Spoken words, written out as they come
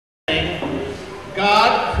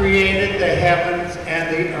God created the heavens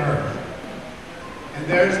and the earth. And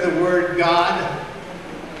there's the word God.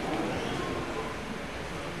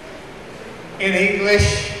 In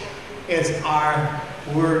English, it's our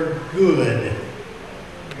word good.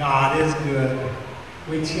 God is good.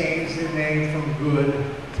 We changed the name from good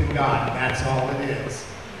to God. That's all it is.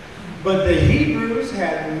 But the Hebrews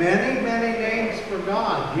had many, many names for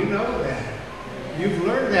God. You know that. You've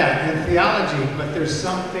learned that in theology, but there's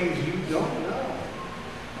some things you don't know.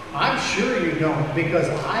 I'm sure you don't, because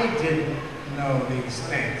I didn't know these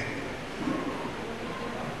things.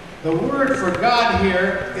 The word for God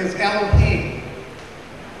here is Elohim.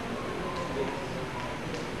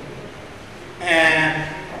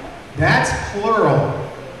 And that's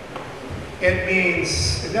plural.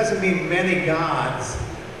 It doesn't mean many gods,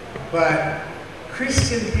 but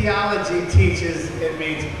Christian theology teaches it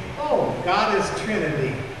means, oh, God is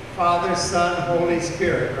Trinity, Father, Son, Holy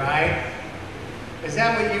Spirit, right? Is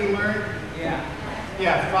that what you learned? Yeah.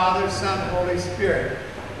 Yeah, Father, Son, Holy Spirit.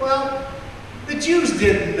 Well, the Jews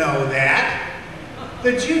didn't know that.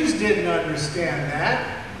 The Jews didn't understand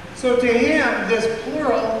that. So to him, this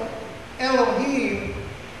plural, Elohim,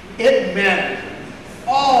 it meant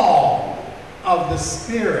all of the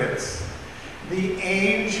spirits, the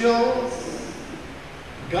angels,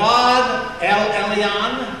 God, El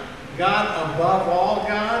Elyon, God above all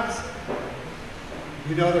gods.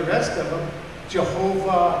 You know the rest of them.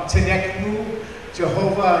 Jehovah Tsidkenu,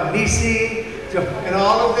 Jehovah Nisi, and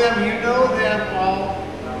all of them, you know them all.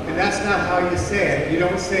 And that's not how you say it. You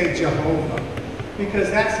don't say Jehovah, because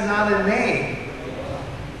that's not a name.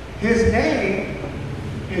 His name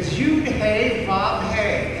is Yud He Vav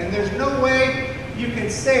He, and there's no way you can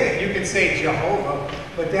say it. You can say Jehovah,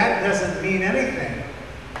 but that doesn't mean anything.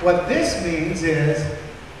 What this means is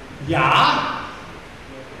Yah,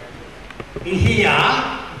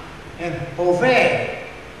 Ihiyah, and Hoveh.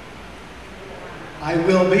 I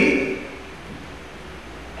will be.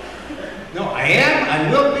 No, I am,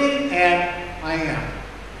 I will be, and I am.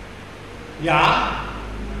 Yah,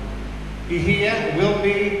 Ihiyah, will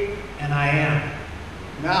be, and I am.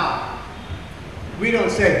 Now, we don't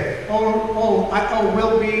say,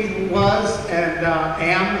 will be, was, and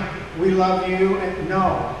am, we love you, and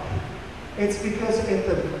no. It's because at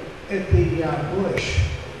the bush,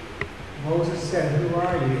 Moses said, who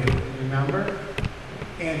are you? Remember?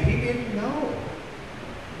 And he didn't know.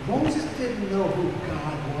 Moses didn't know who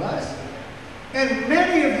God was. And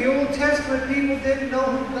many of the Old Testament people didn't know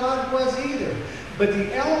who God was either. But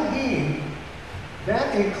the Elohim,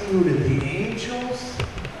 that included the angels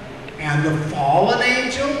and the fallen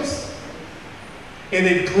angels. It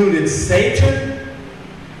included Satan.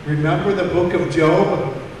 Remember the book of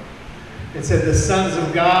Job? It said the sons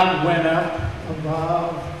of God went up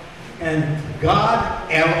above. And God,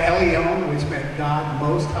 El Elyon, which meant God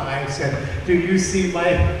Most High, said, do you see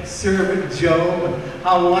my servant Job?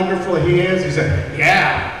 How wonderful he is? He said,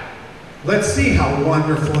 yeah, let's see how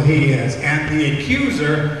wonderful he is. And the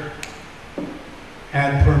accuser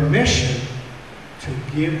had permission to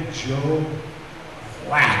give Job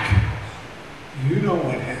whack. You know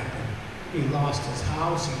what happened. He lost his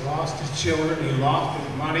house, he lost his children, he lost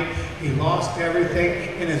his money, he lost everything.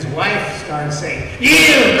 And his wife started saying,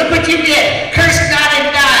 you, look what you did, curse God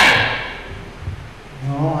and die.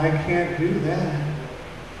 No, I can't do that.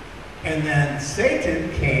 And then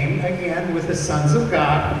Satan came again with the sons of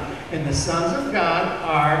God. And the sons of God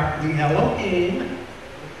are the Elohim.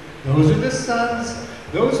 Those are the sons,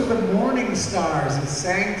 those are the morning stars that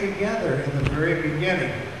sang together in the very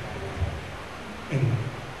beginning. And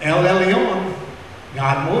El Elyon,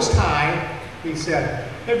 God Most High, he said,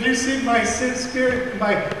 have you seen my sin spirit,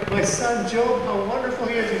 my son Job, how wonderful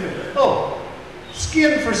he is? He said, oh,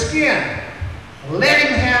 skin for skin. Let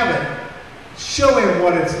him have it. Show him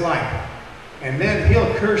what it's like. And then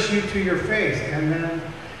he'll curse you to your face. And then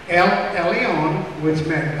El Elyon, which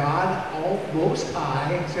meant God Most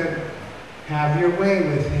High, said, have your way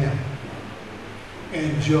with him.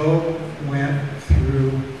 And Job went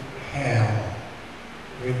through hell.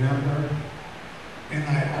 Remember? And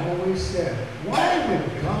I always said, why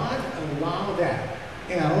would God allow that?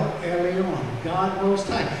 El Elyon, God Most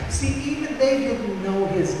High. See, even they didn't know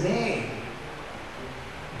his name.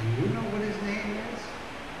 Do you know what his name is?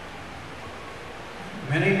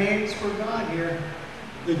 Many names for God here.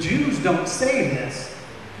 The Jews don't say this,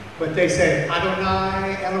 but they say,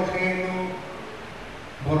 Adonai Eloheinu,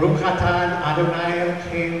 Baruch Atah Adonai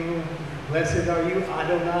Eloheinu, blessed are you,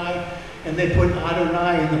 Adonai. And they put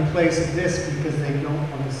Adonai in the place of this because they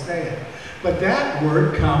don't want to say it. But that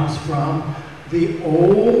word comes from the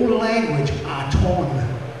old language,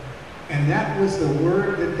 Aton. And that was the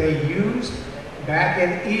word that they used back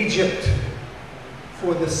in Egypt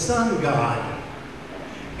for the sun god.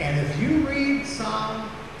 And if you read Psalm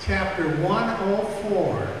chapter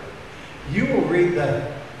 104, you will read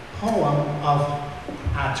the poem of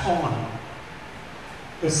Aton,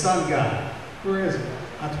 the sun god. Where is it?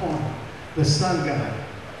 Aton, the sun god.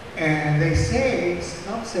 And they say,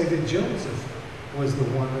 some say that Joseph was the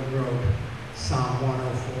one that wrote Psalm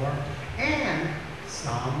 104 and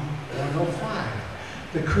Psalm 105,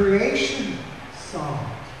 the creation psalm.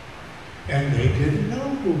 And they didn't know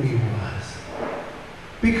who he was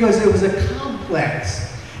because it was a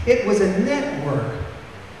complex. It was a network.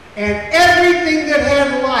 And everything that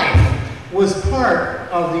had life was part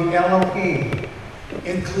of the Elohim,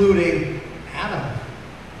 including Adam.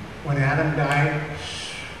 When Adam died,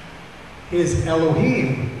 his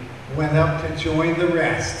Elohim went up to join the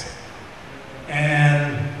rest.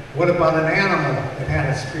 And what about an animal that had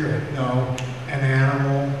a spirit? No, an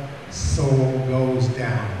animal soul goes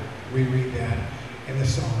down. We read that in the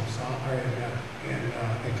Psalms, or in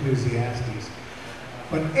Ecclesiastes.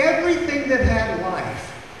 But everything that had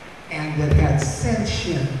life and that had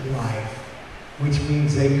sentient life, which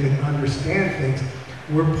means they could understand things,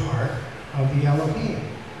 were part of the Elohim,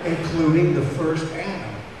 including the first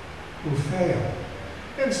Adam who failed.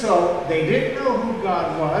 And so they didn't know who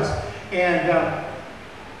God was, and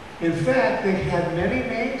in fact, they had many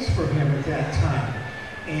names for him at that time.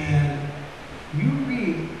 And you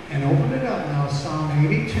read and open it up now, Psalm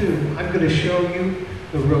 82. I'm going to show you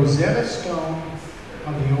the Rosetta Stone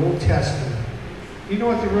of the Old Testament. You know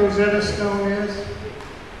what the Rosetta Stone is?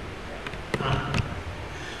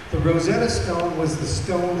 The Rosetta Stone was the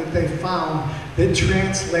stone that they found that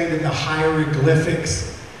translated the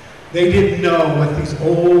hieroglyphics. They didn't know what this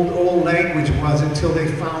old language was until they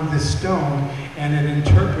found this stone and it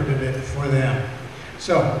interpreted it for them.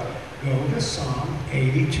 So, go to Psalm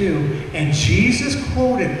 82. And Jesus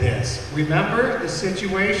quoted this. Remember the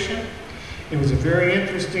situation? It was a very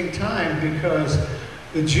interesting time because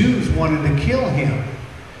the Jews wanted to kill him.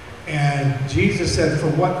 And Jesus said, "For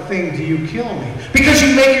what thing do you kill me? Because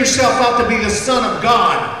you make yourself out to be the Son of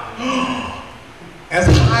God, as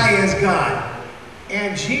high as God."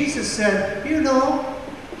 And Jesus said, "You know,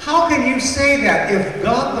 how can you say that if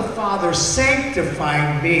God the Father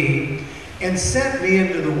sanctified me and sent me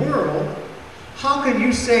into the world? How can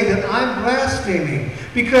you say that I'm blaspheming?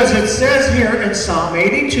 Because it says here in Psalm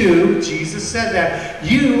 82, Jesus said that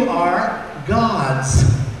you are gods,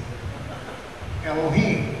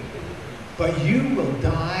 Elohim, but you will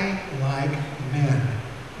die like men."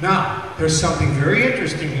 Now, there's something very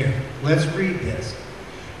interesting here. Let's read this.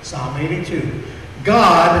 Psalm 82.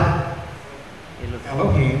 God,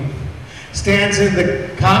 Elohim, stands in the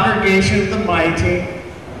congregation of the mighty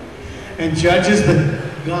and judges the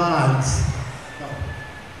gods.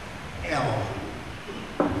 El.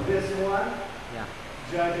 This one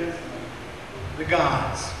judges the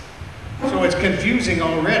gods. So it's confusing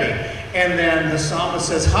already. And then the psalmist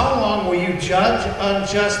says, "How long will you judge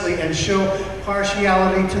unjustly and show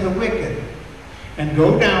partiality to the wicked?" And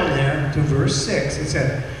go down there to verse 6. It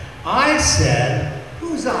said, "I said,"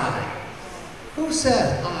 who's I? Who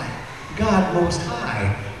said I? God Most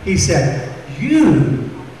High. He said, "You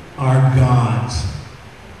are gods,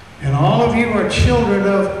 and all of you are children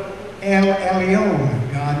of El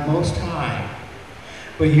Elyon, God Most High.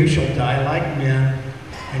 But you shall die like men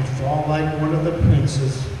and fall like one of the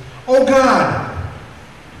princes. O God,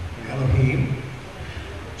 Elohim,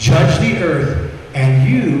 judge the earth, and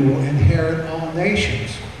you will inherit all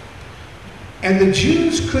nations." And the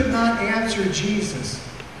Jews could not answer Jesus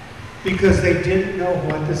because they didn't know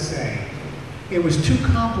what to say. It was too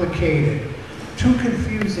complicated, too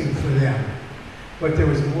confusing for them. But there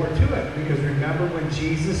was more to it, because remember when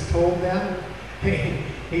Jesus told them?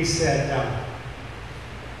 He said,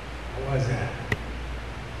 what was that?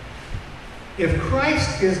 If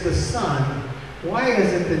Christ is the Son, why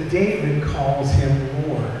is it that David calls him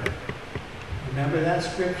Lord? Remember that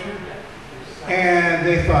scripture? And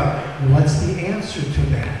they thought, what's the answer to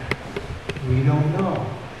that? We don't know.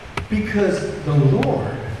 Because the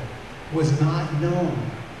Lord was not known.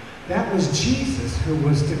 That was Jesus who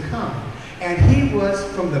was to come. And he was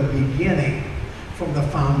from the beginning, from the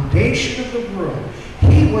foundation of the world.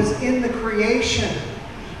 He was in the creation.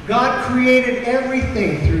 God created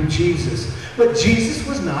everything through Jesus. But Jesus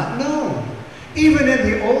was not known. Even in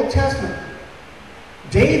the Old Testament,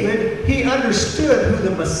 David, he understood who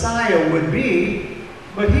the Messiah would be,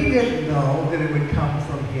 but he didn't know that it would come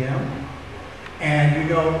from him. And you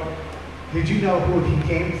know, did you know who he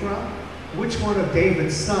came from? Which one of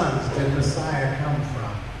David's sons did Messiah come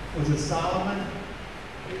from? Was it Solomon?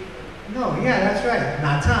 No, yeah, that's right.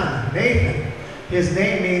 Nathan, Nathan. His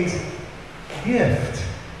name means gift.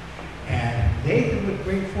 And Nathan would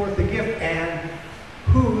bring forth the gift. And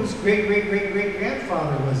whose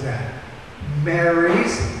great-great-great-great-grandfather was that?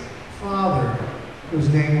 Mary's father, whose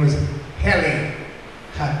name was Heli.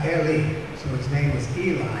 So his name was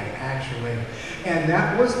Eli, actually. And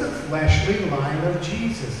that was the fleshly line of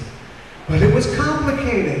Jesus. But it was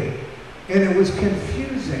complicated. And it was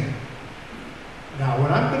confusing. Now,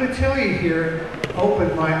 what I'm going to tell you here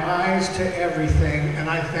opened my eyes to everything. And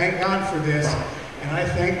I thank God for this. And I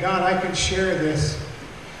thank God I can share this.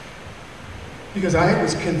 Because I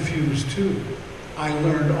was confused too. I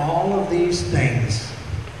learned all of these things.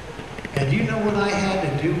 And do you know what I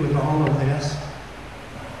had to do with all of this?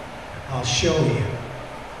 I'll show you.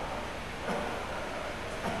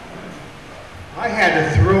 I had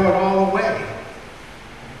to throw it all away.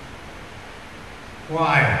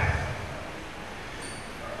 Why?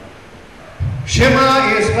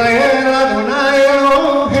 Shema Israel Adonai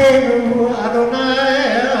Eloheinu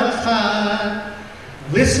Adonai Echad.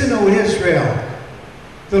 Listen, O Israel,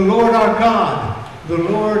 the Lord our God, the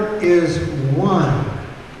Lord is one.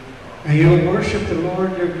 And you'll worship the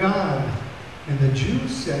Lord your God. And the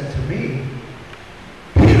Jews said to me,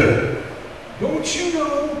 Peter, don't you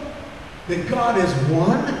know that God is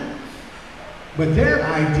one? But their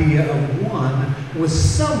idea of one was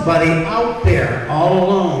somebody out there all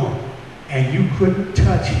alone, and you couldn't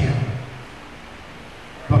touch him.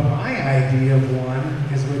 But my idea of one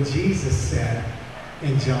is what Jesus said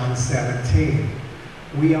in John 17.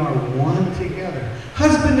 We are one together.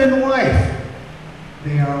 Husband and wife,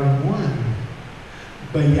 they are one.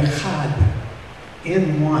 B'yachad,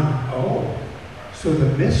 in one. Oh, so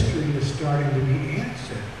the mystery is starting to be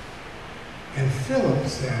answered. And Philip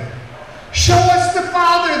said, show us the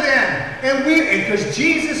Father then. And because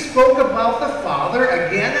Jesus spoke about the Father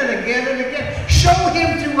again and again and again. Show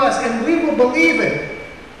him to us and we will believe it.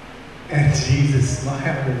 And Jesus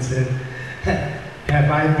smiled and said,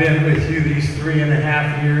 have I been with you these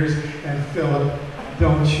 3.5 years? And Philip,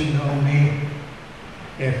 don't you know me?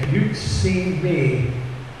 If you've seen me,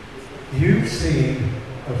 you've seen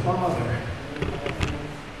the Father.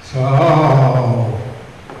 So,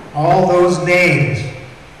 all those names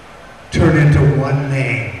turn into one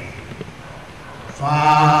name.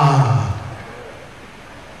 Father.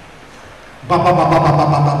 Ba ba ba ba ba ba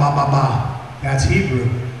ba ba ba ba. That's Hebrew.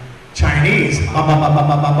 Chinese. Ba ba ba ba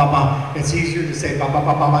ba ba ba ba. It's easier to say ba ba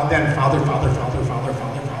ba ba ba than Father, Father, Father, Father,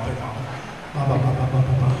 Father, Father, Father. Ba ba ba ba ba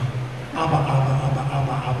ba ba. Abba, Abba, Abba,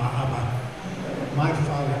 Abba, Abba, Abba. My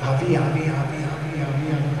Father. Avi, Avi, Avi, Avi,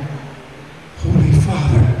 Avi, Avi. Holy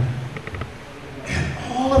Father. And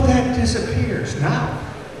all of that disappears now.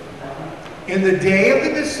 In the day of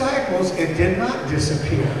the disciples, it did not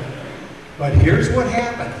disappear. But here's what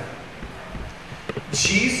happened.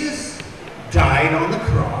 Jesus died on the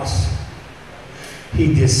cross.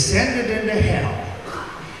 He descended into hell.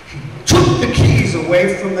 He took the keys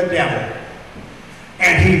away from the devil.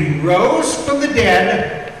 And he rose from the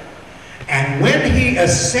dead. And when he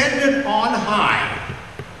ascended on high,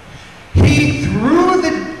 he threw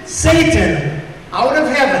Satan out of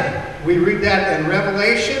heaven. We read that in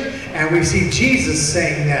Revelation, and we see Jesus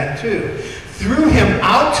saying that too. Threw him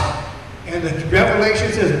out, and the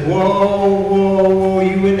Revelation says, woe, woe, woe,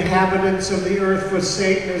 you inhabitants of the earth, for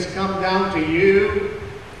Satan has come down to you.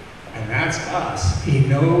 And that's us. He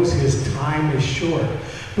knows his time is short.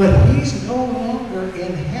 But he's no longer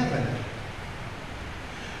in heaven.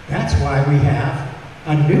 That's why we have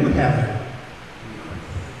a new heaven.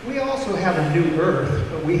 We also have a new earth,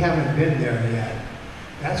 but we haven't been there yet.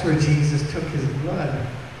 That's where Jesus took his blood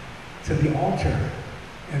to the altar.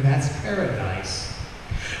 And that's paradise.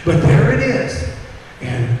 But there it is.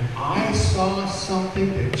 And I saw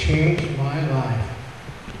something that changed my life.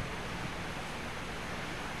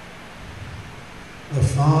 The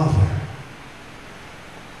Father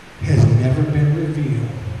has never been revealed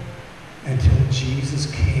until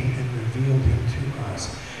Jesus came and revealed him to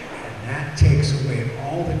us. And that takes away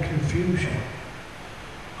all the confusion.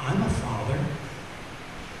 I'm a father.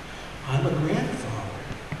 I'm a grandfather.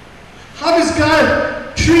 How does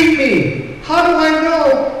God treat me? How do I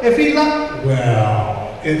know if he loves?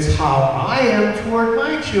 Well, it's how I am toward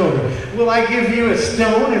my children. Will I give you a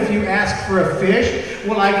stone if you ask for a fish?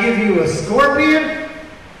 Will I give you a scorpion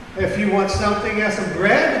if you want something as some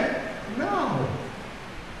bread? No.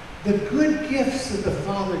 The good gifts that the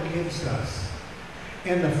Father gives us.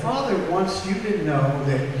 And the Father wants you to know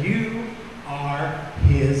that you are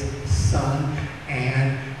his son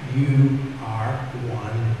and you are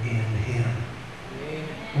one in him.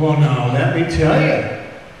 Well, now, let me tell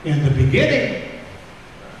you, in the beginning,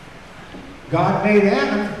 God made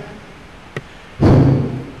Adam.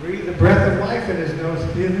 at his nose,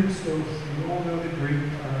 so you all know the Greek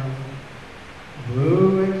term,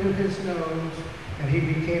 blew into his nose, and he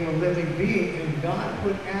became a living being, and God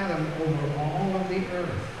put Adam over all of the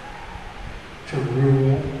earth to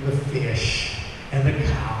rule the fish and the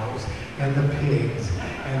cows and the pigs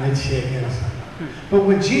and the chickens. But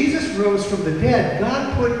when Jesus rose from the dead,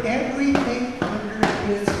 God put everything under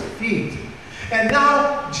his feet. And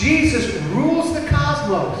now Jesus rules the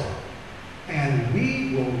cosmos. And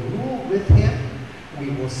we will rule with him. We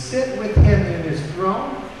will sit with him in his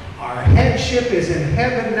throne. Our headship is in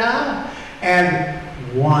heaven now. And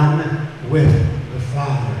one with the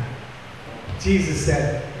Father. Jesus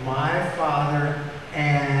said, my Father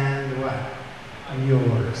and what?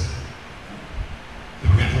 Yours. The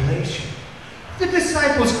revelation. The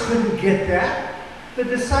disciples couldn't get that. The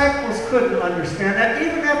disciples couldn't understand that.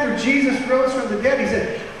 Even after Jesus rose from the dead, he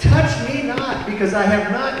said, touch me not, because I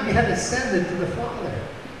have not yet ascended to the Father.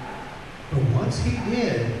 But once he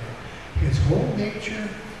did, his whole nature,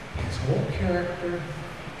 his whole character,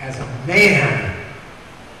 as a man,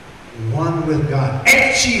 one with God.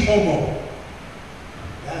 Ecce homo.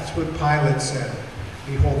 That's what Pilate said.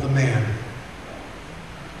 Behold the man.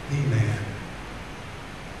 The man.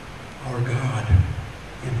 Our God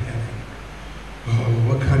in heaven. Oh,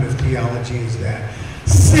 what kind of theology is that?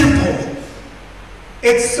 Simple.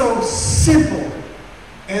 It's so simple.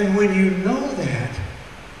 And when you know that,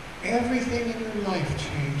 everything in your life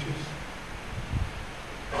changes.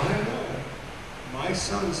 I know. My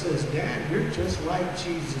son says, Dad, you're just like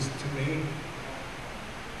Jesus to me.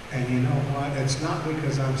 And you know what? It's not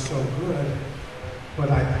because I'm so good, but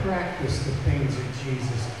I practice the things that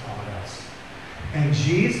Jesus taught us. And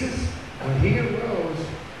Jesus, when he arose,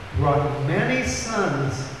 brought many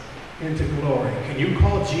sons into glory. Can you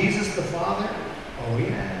call Jesus the Father? Oh,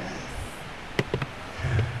 yes.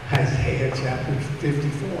 Isaiah chapter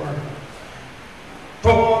 54.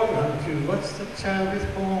 Born unto, what's the child is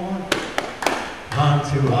born?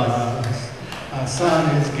 Unto us a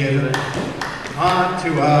son is given.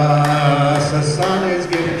 Unto us a son is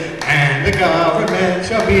given. And the government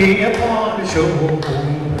shall be upon his shoulder.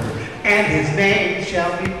 And his name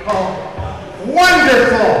shall be called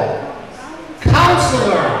Wonderful,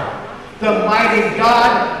 Counselor, the Mighty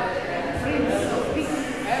God,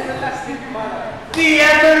 the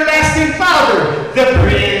Everlasting Father, the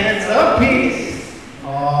Prince of Peace.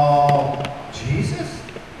 Oh, Jesus?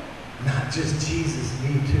 Not just Jesus,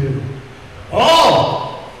 me too.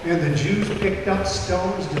 Oh! And the Jews picked up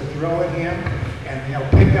stones to throw at him, and they'll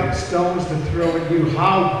pick up stones to throw at you.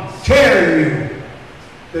 How dare you!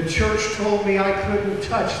 The church told me I couldn't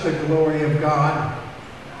touch the glory of God.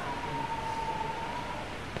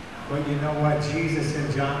 But you know what? Jesus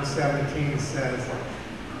in John 17 says,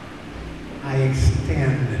 I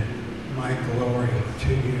extend my glory to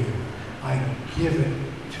you. I give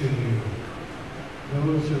it to you.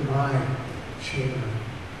 Those are my children.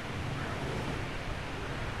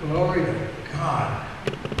 Glory to God.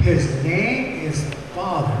 His name is the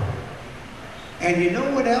Father. And you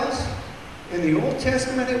know what else? In the Old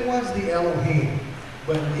Testament it was the Elohim.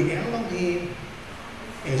 But the Elohim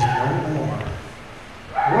is no more.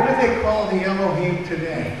 What do they call the Elohim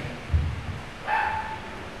today?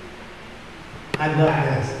 I love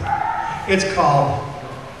this. It's called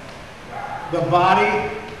the body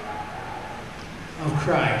of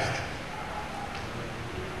Christ.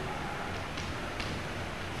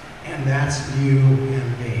 And that's you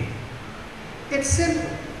and me. It's simple.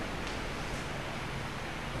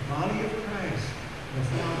 The body of Christ, the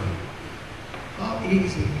Father. How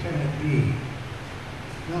easy can it be?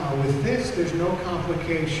 Now, with this, there's no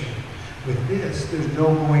complication. With this, there's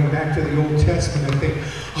no going back to the Old Testament and think,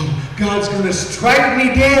 oh, God's going to strike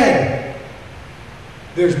me dead.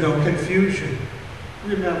 There's no confusion.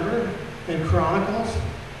 Remember in Chronicles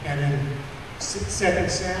and in 2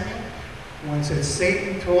 Samuel, when it said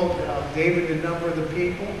Satan told David to number the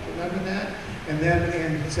people, remember that? And then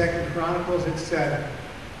in 2 Chronicles it said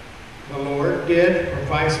the Lord did, or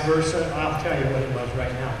vice versa. I'll tell you what it was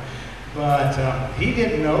right now. But he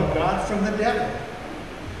didn't know God from the devil.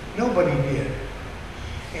 Nobody did.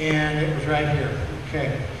 And it was right here.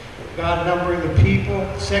 Okay. God numbering the people.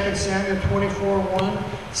 2 Samuel 24:1.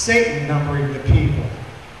 Satan numbering the people.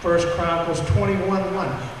 1 Chronicles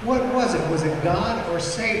 21:1. What was it? Was it God or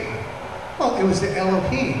Satan? Well, it was the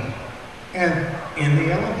Elohim. And in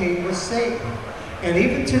the Elohim was Satan. And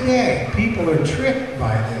even today, people are tricked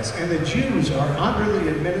by this. And the Jews are under the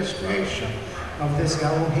administration of this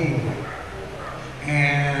Elohim.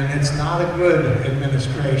 And it's not a good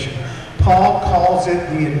administration. Paul calls it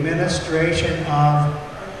the administration of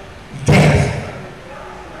death.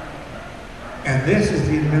 And this is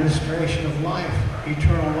the administration of life,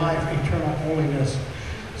 eternal holiness.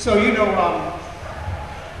 So, you know,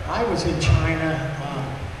 I was in China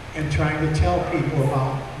and trying to tell people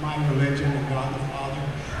about my religion and God the Father.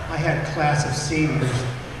 I had a class of seniors,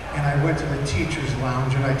 and I went to the teacher's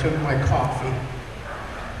lounge, and I took my coffee,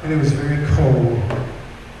 and it was very cold.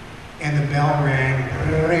 And the bell rang,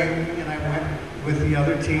 ring, and I went with the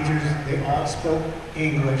other teachers. They all spoke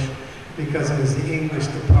English because it was the English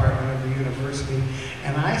department of the university.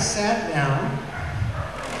 And I sat down,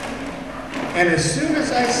 and as soon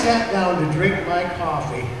as I sat down to drink my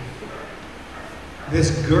coffee,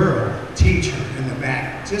 this girl, teacher in the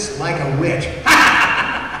back, just like a witch.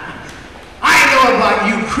 I know about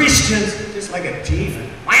you Christians, just like a demon.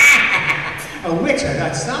 A witch, I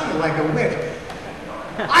thought, sounded like a witch.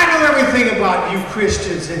 I know everything about you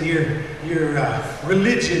Christians and your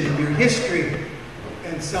religion and your history.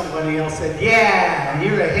 And somebody else said, yeah,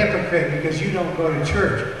 you're a hypocrite because you don't go to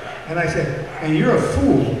church. And I said, and you're a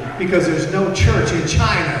fool because there's no church in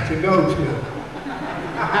China to go to.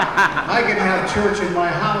 I can have church in my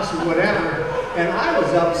house or whatever. And I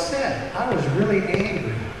was upset. I was really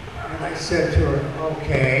angry. And I said to her,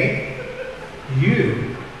 okay,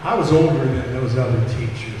 I was older than those other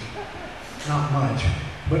teachers. Not much.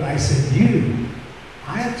 But I said,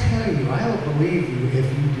 I'll tell you, I'll believe you if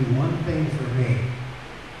you do one thing for me.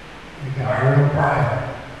 I got real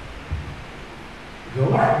quiet. Go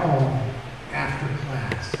home after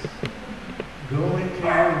class. Go into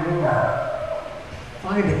your room.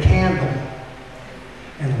 Find a candle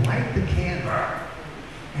and light the candle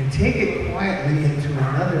and take it quietly into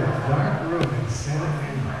another dark room and set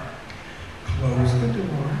it down. Close the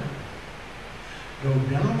door. Go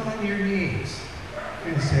down on your knees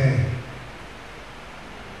and say,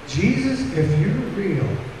 Jesus, if you're real,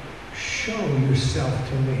 show yourself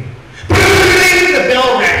to me. The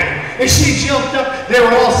bell rang, and she jumped up. They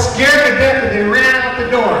were all scared to death, and they ran out the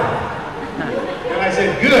door. And I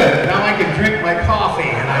said, good, now I can drink my coffee.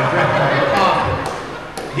 And I drank my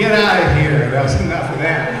coffee. Get out of here. That was enough of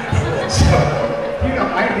that. So, you know,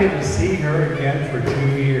 I didn't see her again for 2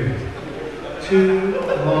 years. 2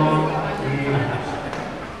 long years.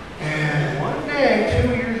 And one day, 2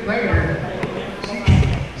 years later,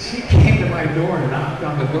 she came to my door and knocked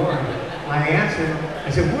on the door. I answered. I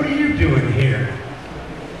said, what are you doing here?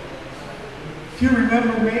 Do you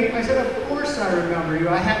remember me? I said, of course I remember you.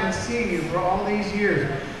 I haven't seen you for all these years.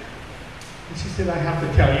 And she said, I have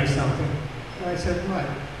to tell you something. And I said, what?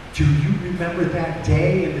 Do you remember that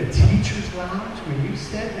day in the teacher's lounge when you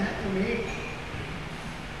said that to me?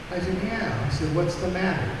 I said, yeah. I said, what's the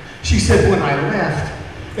matter? She said, when I left,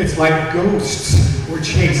 it's like ghosts were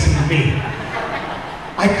chasing me.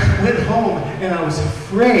 I went home and I was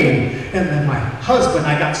afraid. And then my husband,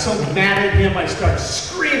 I got so mad at him, I started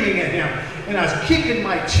screaming at him. And I was kicking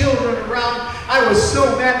my children around. I was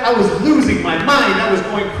so mad, I was losing my mind. I was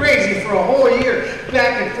going crazy for a whole year,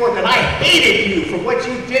 back and forth. And I hated you for what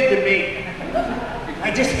you did to me.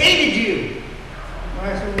 I just hated you. And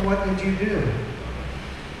I said, well, what did you do?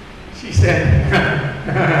 She said,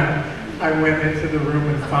 I went into the room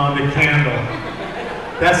and found a candle.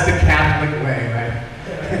 That's the Catholic way, right?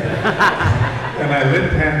 And I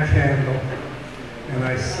lit that candle, and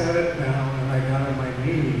I set it down, and I got on my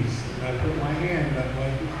knees, and I put my hand up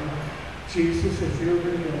like, Jesus, if you're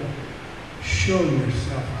real, show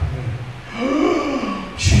yourself to me.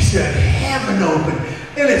 She said, heaven opened,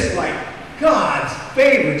 and it's like God's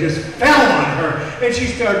favor just fell on her, and she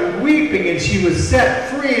started weeping, and she was set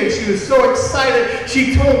free, and she was so excited.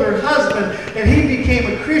 She told her husband, and he became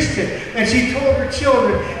a Christian, and she told her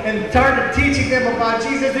children, and started teaching them about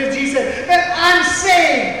Jesus, and she said, and I'm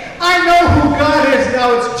saved. I know who God is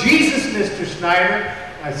now. It's Jesus, Mr. Snyder.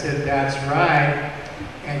 I said, that's right.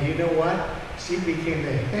 And you know what? She became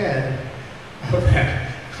the head of that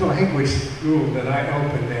language school that I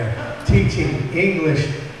opened there, teaching English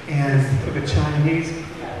and for the Chinese,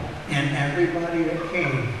 and everybody that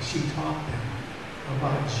came, she taught them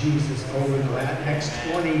about Jesus over the next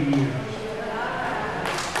 20 years.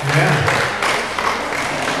 Yeah.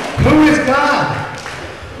 Who is God?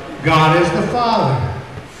 God is the Father.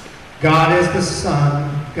 God is the Son.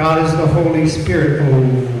 God is the Holy Spirit.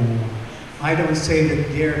 Oh, I don't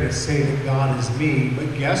dare to say that God is me,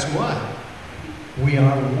 but guess what? We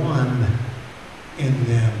are one in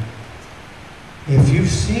them. If you've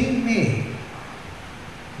seen me,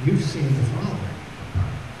 you've seen the Father.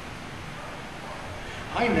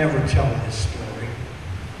 I never tell this story,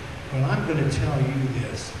 but I'm going to tell you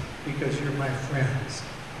this because you're my friends.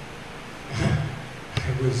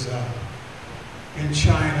 I was in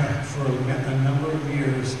China for a number of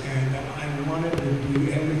years, and I wanted to do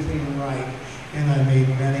everything right. made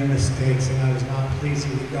many mistakes and I was not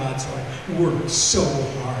pleasing to God, so I worked so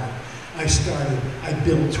hard. I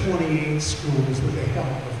built 28 schools with the help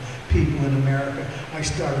of people in America. I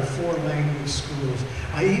started 4 language schools.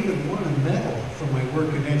 I even won a medal for my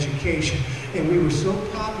work in education. And we were so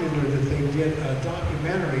popular that they did a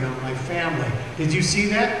documentary on my family. Did you see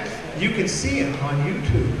that? You can see it on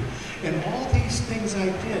YouTube. And all these things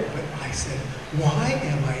I did, but I said, why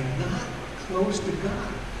am I not close to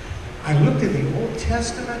God? I looked in the Old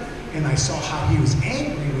Testament and I saw how he was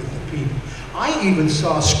angry with the people. I even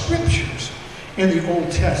saw scriptures in the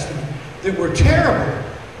Old Testament that were terrible.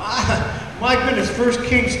 My goodness, 1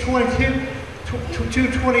 Kings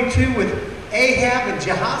 2:22 with Ahab and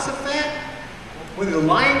Jehoshaphat, with the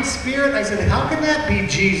lying spirit. I said, how can that be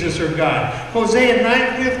Jesus or God? Hosea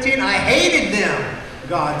 9:15, I hated them,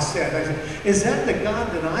 God said. I said, is that the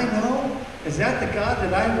God that I know? Is that the God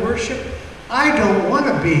that I worship? I don't want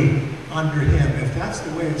to be under him if that's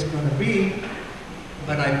the way it's going to be.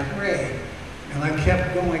 But I prayed and I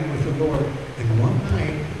kept going with the Lord. And one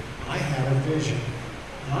night I had a vision.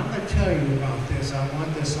 And I'm going to tell you about this. I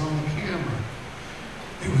want this on camera.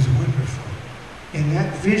 It was wonderful. In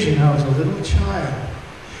that vision, I was a little child.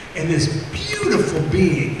 And this beautiful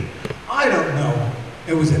being, I don't know,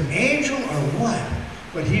 it was an angel or what,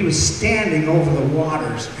 but he was standing over the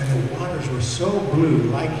waters, and the waters were so blue,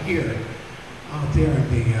 like here, out there in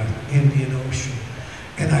the Indian Ocean.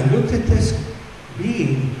 And I looked at this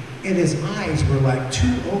being, and his eyes were like 2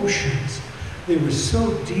 oceans. They were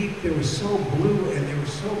so deep, they were so blue, and they were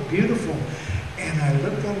so beautiful. And I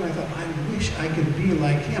looked at him and I thought, I wish I could be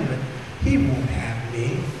like him, but he won't have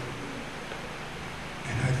me.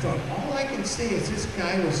 And I thought, all I can say is this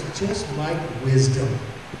guy was just like wisdom,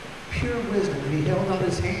 pure wisdom, and he held out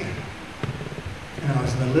his hand. And I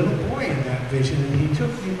was a little boy in that vision, and he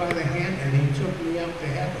took me by the hand, and he took me up to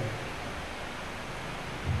heaven.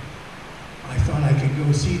 I thought I could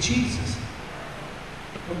go see Jesus.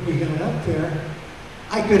 When we got up there,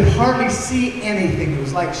 I could hardly see anything. It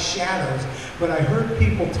was like shadows. But I heard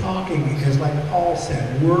people talking because, like Paul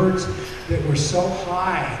said, words that were so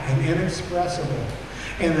high and inexpressible.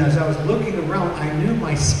 And as I was looking around, I knew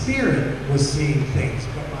my spirit was seeing things,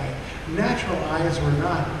 but my natural eyes were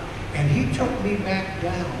not. And he took me back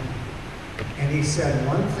down. And he said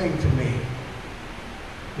one thing to me,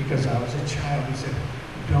 because I was a child. He said,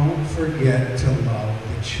 don't forget to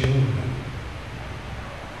love the children.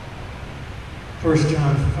 1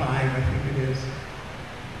 John 5, I think it is.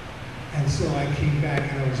 And so I came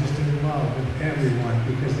back and I was just in love with everyone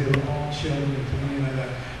because they were all children to me. And I thought,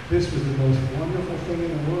 this was the most wonderful thing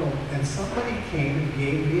in the world. And somebody came and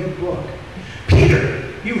gave me a book.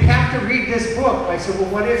 Peter, you have to read this book. I said, well,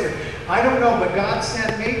 what is it? I don't know, but God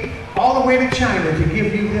sent me all the way to China to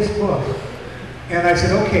give you this book. And I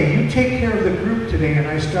said, okay, you take care of the group today. And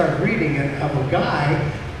I started reading it of a guy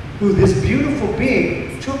who this beautiful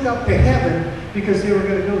being took up to heaven because they were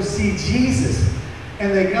going to go see Jesus.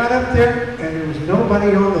 And they got up there, and there was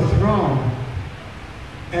nobody on the throne.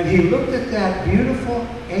 And he looked at that beautiful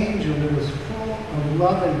angel that was full of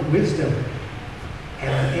love and wisdom.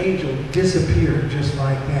 And the angel disappeared just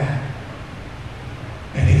like that.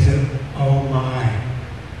 And he said, oh my,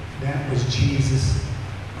 that was Jesus.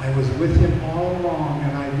 I was with him all along,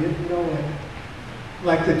 and I didn't know it.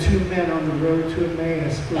 Like the 2 men on the road to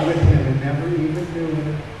Emmaus were with him and never even knew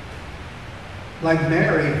it. Like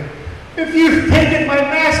Mary, if you've taken my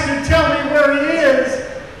master, tell me where he is.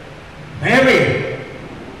 Mary,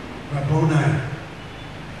 Rabboni.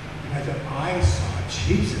 And I thought, I saw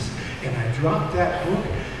Jesus. And I dropped that book,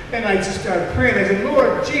 and I just started praying. I said,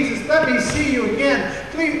 Lord Jesus, let me see you again,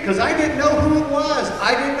 please, because I didn't know who it was.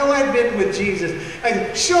 I didn't know I'd been with Jesus. I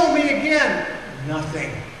said, show me again.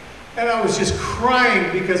 Nothing. And I was just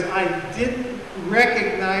crying because I didn't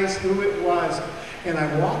recognize who it was. And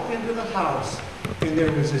I walked into the house, and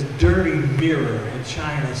there was this dirty mirror in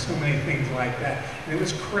China, so many things like that. And it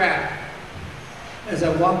was cracked. As I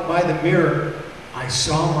walked by the mirror, I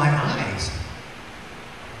saw my eyes.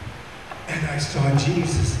 And I saw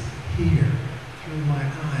Jesus here through my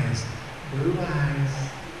eyes, blue eyes.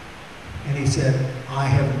 And he said, I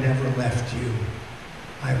have never left you.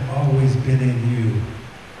 I've always been in you.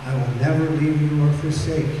 I will never leave you or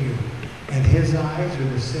forsake you. And his eyes are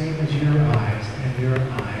the same as your eyes, and your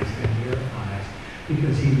eyes, and your eyes,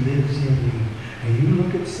 because he lives in you. And you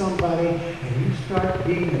look at somebody, and you start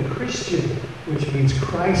being a Christian, which means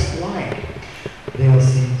Christ-like. They'll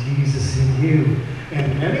see Jesus in you.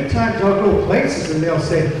 And many times I'll go places, and they'll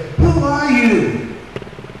say, who are you?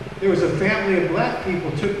 There was a family of black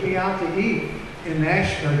people took me out to eat in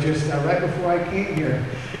Nashville just right before I came here.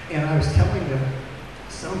 And I was telling them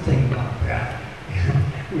something about that. And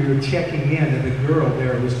we were checking in, and the girl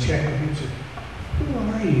there was checking in. She said, "Who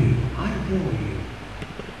are you? I know you."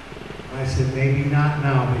 I said, "Maybe not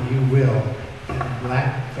now, but you will." And the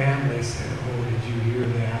black family said, "Oh, did you hear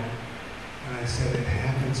that?" And I said, "It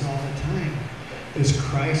happens all the time. This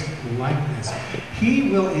Christ likeness. He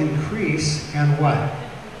will increase, and what?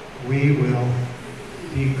 We will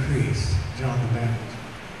decrease." John the Baptist.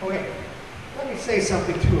 Okay, let me say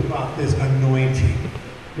something too about this anointing.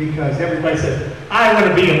 Because everybody says, "I want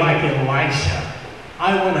to be like Elisha.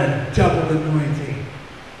 I want a double anointing."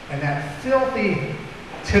 And that filthy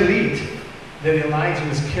tallit that Elijah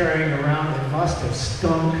was carrying around, it must have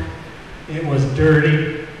stunk. It was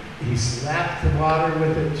dirty. He slapped the water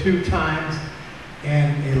with it 2 times.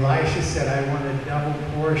 And Elisha said, "I want a double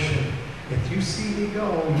portion. If you see me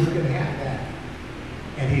go, you can have that."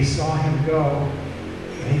 And he saw him go.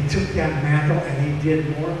 And he took that mantle and he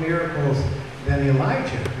did more miracles than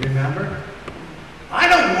Elijah, remember? I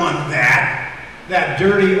don't want that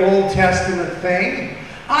dirty Old Testament thing.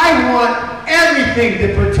 I want everything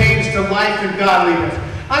that pertains to life and godliness.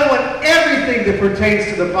 I want everything that pertains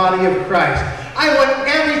to the body of Christ. I want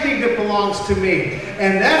everything that belongs to me.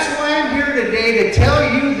 And that's why I'm here today, to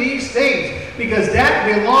tell you these things. Because that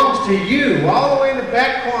belongs to you, all the way in the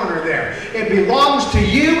back corner there. It belongs to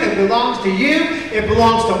you, it belongs to you, it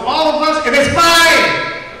belongs to all of us, and it's mine!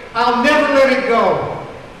 I'll never let it go.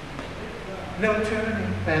 No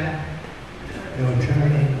turning back. No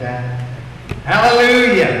turning back.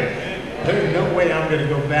 Hallelujah. There's no way I'm going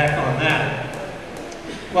to go back on that.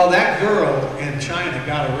 Well, that girl in China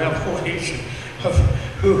got a revelation of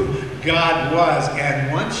who God was.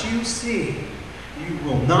 And once you see, you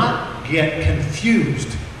will not get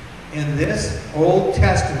confused in this Old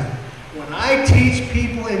Testament. When I teach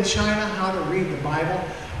people in China how to read the Bible,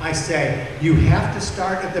 I say, you have to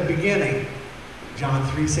start at the beginning. John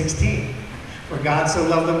 3:16. For God so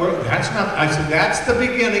loved the world. I said, that's the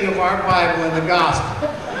beginning of our Bible and the Gospel.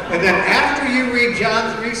 And then after you read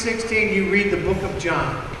John 3:16, you read the book of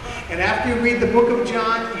John. And after you read the book of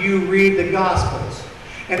John, you read the Gospels.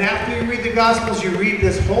 And after you read the Gospels, you read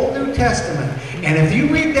this whole New Testament. And if you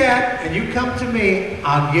read that and you come to me,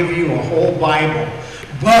 I'll give you a whole Bible.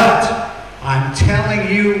 But I'm telling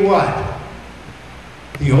you what,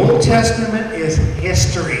 the Old Testament is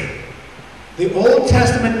history. The Old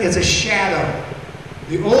Testament is a shadow.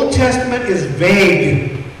 The Old Testament is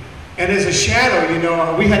vague. And as a shadow, you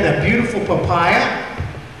know, we had that beautiful papaya.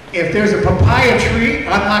 If there's a papaya tree,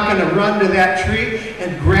 I'm not going to run to that tree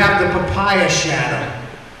and grab the papaya shadow.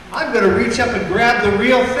 I'm going to reach up and grab the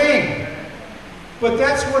real thing. But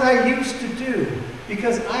that's what I used to do,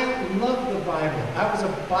 because I love the Bible. I was a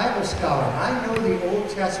Bible scholar. I know the Old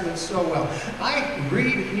Testament so well. I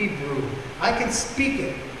read Hebrew. I can speak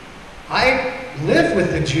it. I lived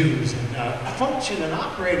with the Jews and functioned and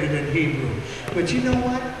operated in Hebrew. But you know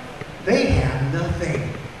what? They had nothing.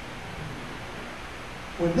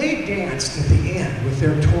 When they danced at the end with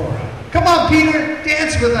their Torah, come on, Peter,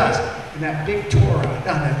 dance with us. And that big Torah,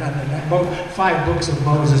 that 5 books of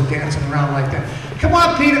Moses dancing around like that. Come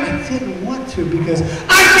on, Peter. I didn't want to, because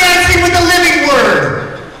I'm dancing with the living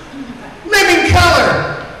word. Living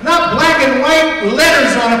color, not black and white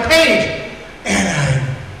letters on a page. And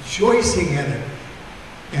I'm rejoicing in it.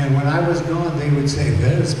 And when I was gone, they would say,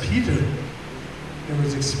 "There's Peter." There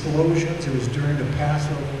was explosions. It was during the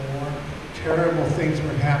Passover War. Terrible things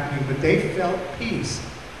were happening, but they felt peace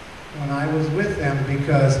when I was with them,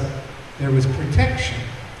 because there was protection.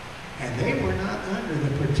 And they were not under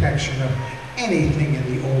the protection of anything in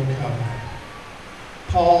the Old Covenant.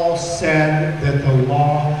 Paul said that the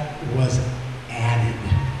law was added.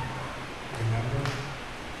 Remember?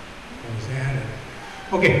 It was added.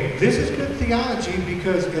 Okay, this is good theology,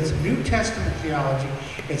 because it's New Testament theology.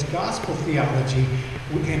 It's gospel theology.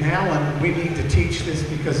 In Allen, we need to teach this,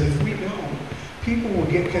 because if we don't, people will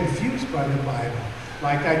get confused by the Bible.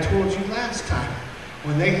 Like I told you last time,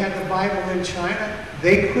 when they had the Bible in China,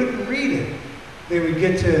 they couldn't read it. They would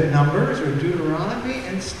get to Numbers or Deuteronomy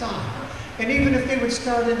and stop. And even if they would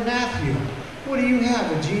start in Matthew, what do you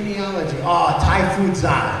have? A genealogy. Oh,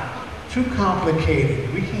 Taifuzai. Too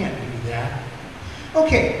complicated. We can't do that.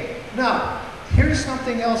 Okay, now, here's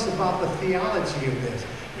something else about the theology of this.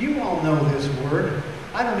 You all know this word.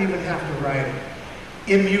 I don't even have to write it.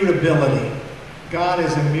 Immutability. God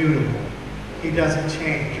is immutable. He doesn't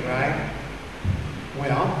change, right?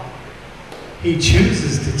 Well, he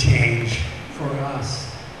chooses to change for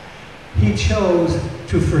us. He chose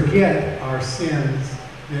to forget our sins,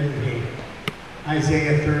 didn't he?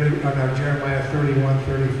 Jeremiah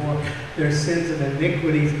 31:34. Their sins and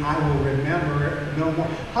iniquities I will remember no more.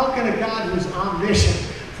 How can a God who's omniscient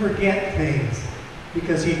forget things?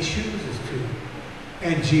 because he chooses to.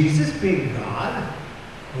 And Jesus, being God,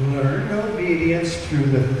 learned obedience through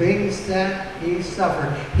the things that he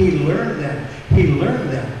suffered. He learned them. He learned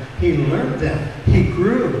them. He learned them. He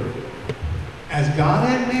grew as God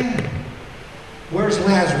and man. Where's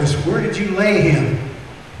Lazarus? Where did you lay him?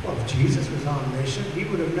 Well, if Jesus was on mission, he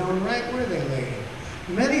would have known right where they laid him.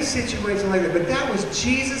 Many situations like that, but that was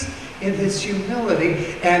Jesus in his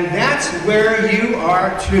humility, and that's where you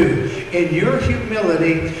are too. In your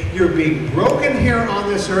humility, you're being broken here on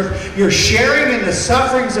this earth. You're sharing in the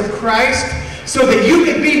sufferings of Christ so that you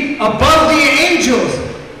can be above the angels.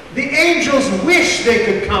 The angels wish they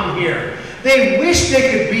could come here. They wish they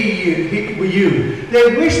could be you.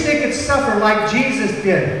 They wish they could suffer like Jesus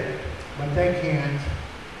did, but they can't.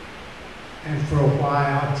 And for a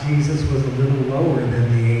while, Jesus was a little lower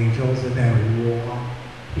than the angels in that walk.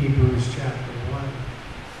 Hebrews chapter 1.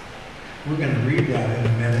 We're going to read that in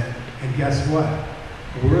a minute. And guess what?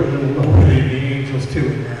 We're a little lower than the angels too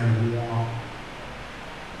in that walk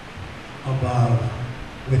above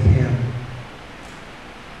with him.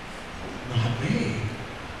 Not me.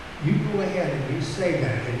 You go ahead and you say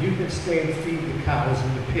that, and you can stay and feed the cows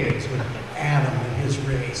and the pigs with Adam and his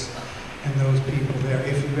race and those people there,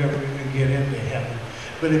 if you ever even get into heaven.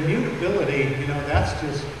 But immutability, that's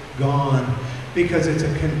just gone because it's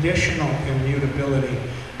a conditional immutability.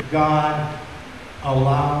 God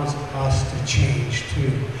allows us to change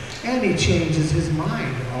too. And he changes his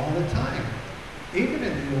mind all the time, even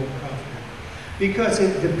in the Old Covenant. Because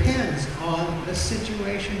it depends on the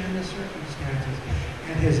situation and the circumstances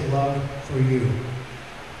and his love for you.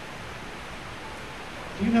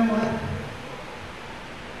 Do you know what?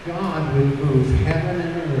 God would move heaven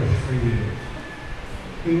and earth for you.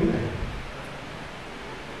 He would.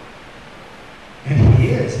 And he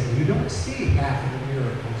is. And you don't see half of the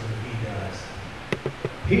miracles that he does.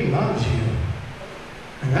 He loves you.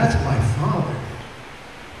 And that's my Father.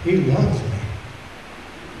 He loves me.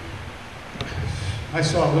 I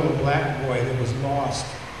saw a little black boy that was lost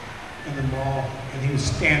in the mall, and he was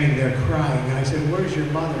standing there crying. And I said, "Where's your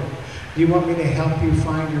mother? Do you want me to help you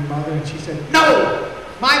find your mother?" And she said, "No!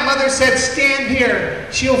 My mother said, stand here.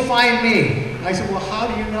 She'll find me." I said, "Well, how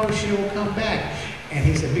do you know she will come back?" And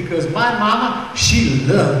he said, "Because my mama, she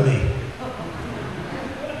loved me."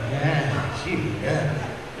 Yeah, she loved me.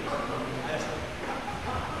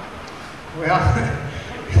 Well,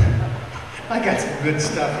 I got some good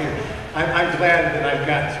stuff here. I'm glad that I've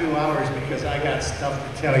got 2 hours because I got stuff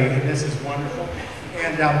to tell you, and this is wonderful.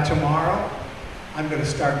 And tomorrow, I'm going to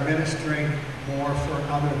start ministering more for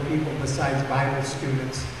other people besides Bible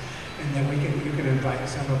students, and then you can invite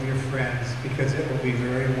some of your friends because it will be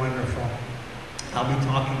very wonderful. I'll be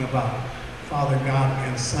talking about Father God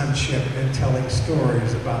and sonship and telling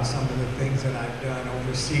stories about some of the things that I've done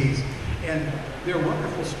overseas. And they're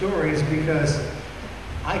wonderful stories because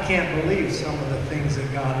I can't believe some of the things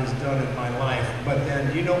that God has done in my life. But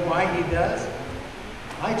then, you know why he does?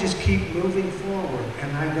 I just keep moving forward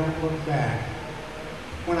and I don't look back.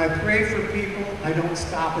 When I pray for people, I don't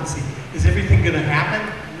stop and see, is everything going to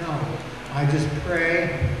happen? No. I just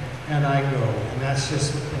pray and I go. And that's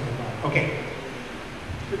just the thing about it. Okay.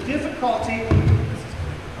 The difficulty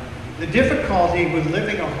with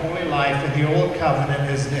living a holy life in the Old Covenant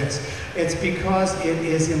is this. It's because it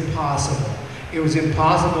is impossible. It was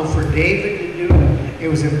impossible for David to do it. It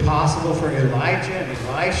was impossible for Elijah and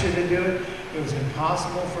Elisha to do it. It was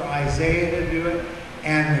impossible for Isaiah to do it.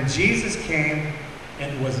 And when Jesus came,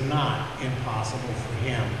 it was not impossible for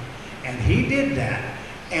him. And he did that.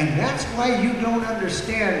 And that's why you don't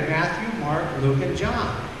understand Matthew, Mark, Luke, and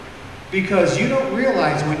John. Because you don't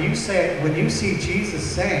realize when you see Jesus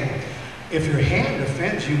saying, if your hand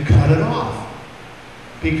offends you, cut it off.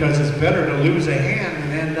 Because it's better to lose a hand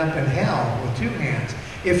than end up in hell with 2 hands.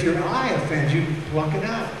 If your eye offends you, pluck it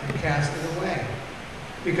out and cast it away.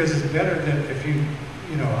 Because it's better than if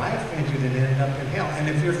eye offend you than end up in hell. And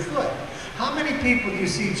if your foot, how many people do you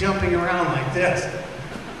see jumping around like this?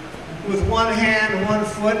 With 1 hand, 1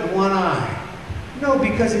 foot, and 1 eye. No,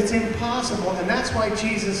 because it's impossible, and that's why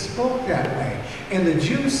Jesus spoke that way. And the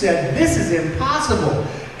Jews said, this is impossible.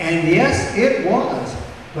 And yes, it was,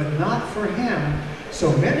 but not for him.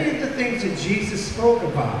 So many of the things that Jesus spoke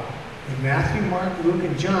about in Matthew, Mark, Luke,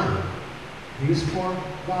 and John, these 4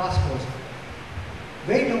 Gospels,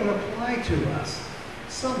 they don't apply to us,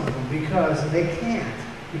 some of them, because they can't.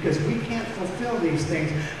 Because we can't fulfill these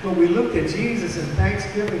things. But we look at Jesus in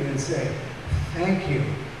thanksgiving and say, thank you.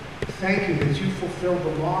 Thank you that you fulfilled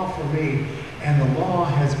the law for me, and the law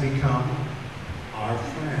has become our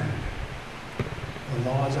friend. The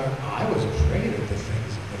law is I was afraid of the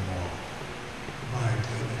things of the law. My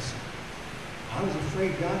goodness. I was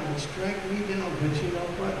afraid God would strike me down. But you know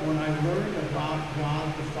what? When I learned about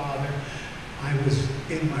God the Father, I was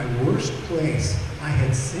in my worst place. I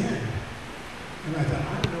had sinned. And I thought,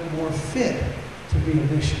 I'm no more fit to be a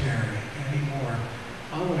missionary anymore.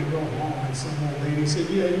 I want to go home. And some old lady said,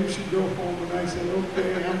 yeah, you should go home. And I said,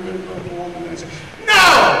 okay, I'm going to go home. And I said,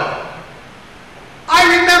 no!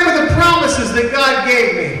 I remember the promises that God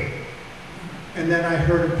gave me. And then I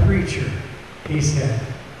heard a preacher. He said,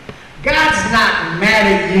 God's not mad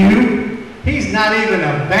at you. He's not even in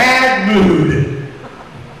a bad mood.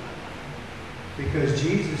 Because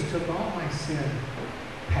Jesus took all my sin,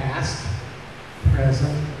 past,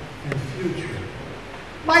 present, and future.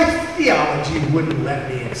 My theology wouldn't let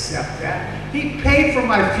me accept that. He paid for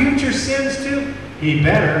my future sins too. He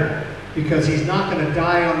better, because he's not going to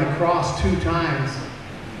die on the cross 2 times.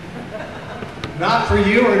 Not for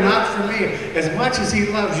you or not for me. As much as he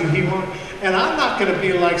loves you, he won't. And I'm not going to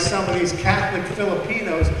be like some of these Catholic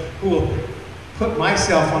Filipinos who will put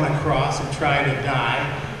myself on a cross and try to die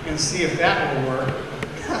and see if that will work.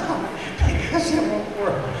 Because it won't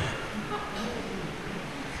work.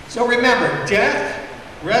 So remember, death,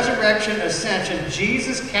 resurrection, ascension,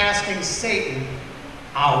 Jesus casting Satan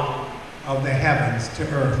out of the heavens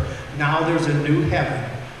to earth. Now there's a new heaven,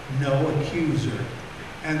 no accuser.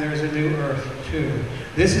 And there's a new earth too.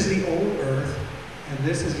 This is the old earth, and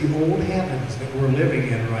this is the old heavens that we're living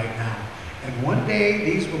in right now. And one day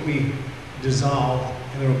these will be dissolved,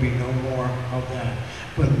 and there will be no more of that.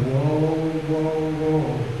 But woe, woe,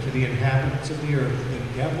 woe to the inhabitants of the earth.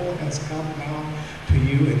 The devil has come down to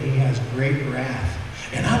you, and he has great wrath.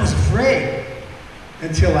 And I was afraid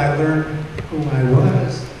until I learned who I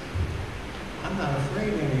was. I'm not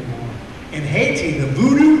afraid anymore. In Haiti, the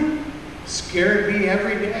voodoo scared me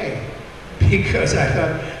every day because I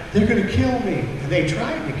thought, they're going to kill me. And they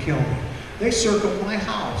tried to kill me. They circled my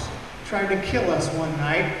house, tried to kill us one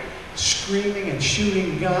night, screaming and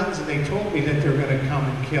shooting guns, and they told me that they were going to come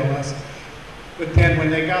and kill us. But then when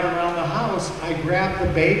they got around the house, I grabbed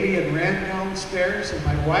the baby and ran downstairs, and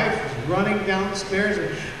my wife was running downstairs,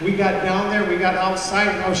 and we got down there, we got outside,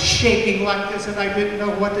 and I was shaking like this, and I didn't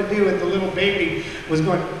know what to do, and the little baby was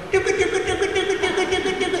going,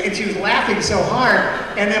 and she was laughing so hard,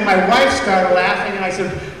 and then my wife started laughing, and I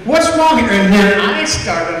said, what's wrong here? And then I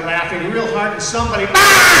started laughing real hard, and somebody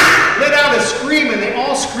let out a scream, and they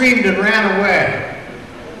all screamed and ran away.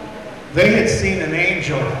 They had seen an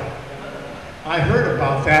angel. I heard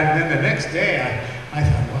about that, and then the next day I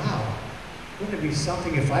thought, wow, wouldn't it be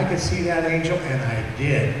something if I could see that angel? And I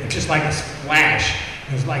did. It's just like a flash.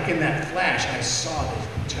 It was like in that flash, I saw this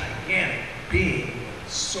gigantic being with a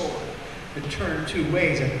sword that turned 2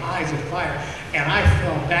 ways and eyes of fire, and I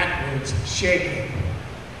fell backwards shaking.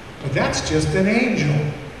 But that's just an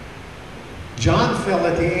angel. John fell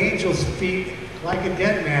at the angel's feet like a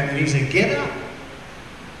dead man, and he said, get up.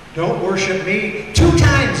 Don't worship me. 2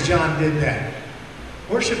 times John did that.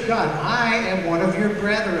 Worship God. I am one of your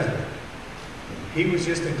brethren. He was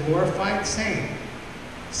just a glorified saint.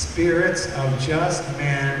 Spirits of just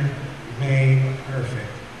men made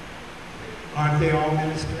perfect. Aren't they all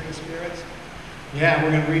ministering spirits? Yeah,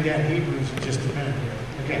 we're going to read that in Hebrews in just a minute here.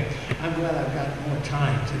 Okay, I'm glad I've got more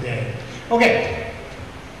time today. Okay,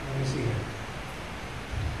 let me see here.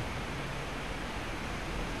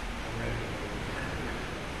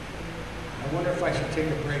 I wonder if I should take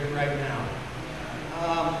a break right now.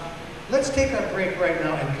 Let's take our break right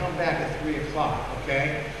now and come back at 3 o'clock,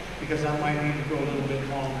 okay? Because I might need to go a little bit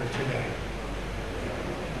longer today.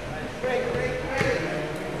 Break.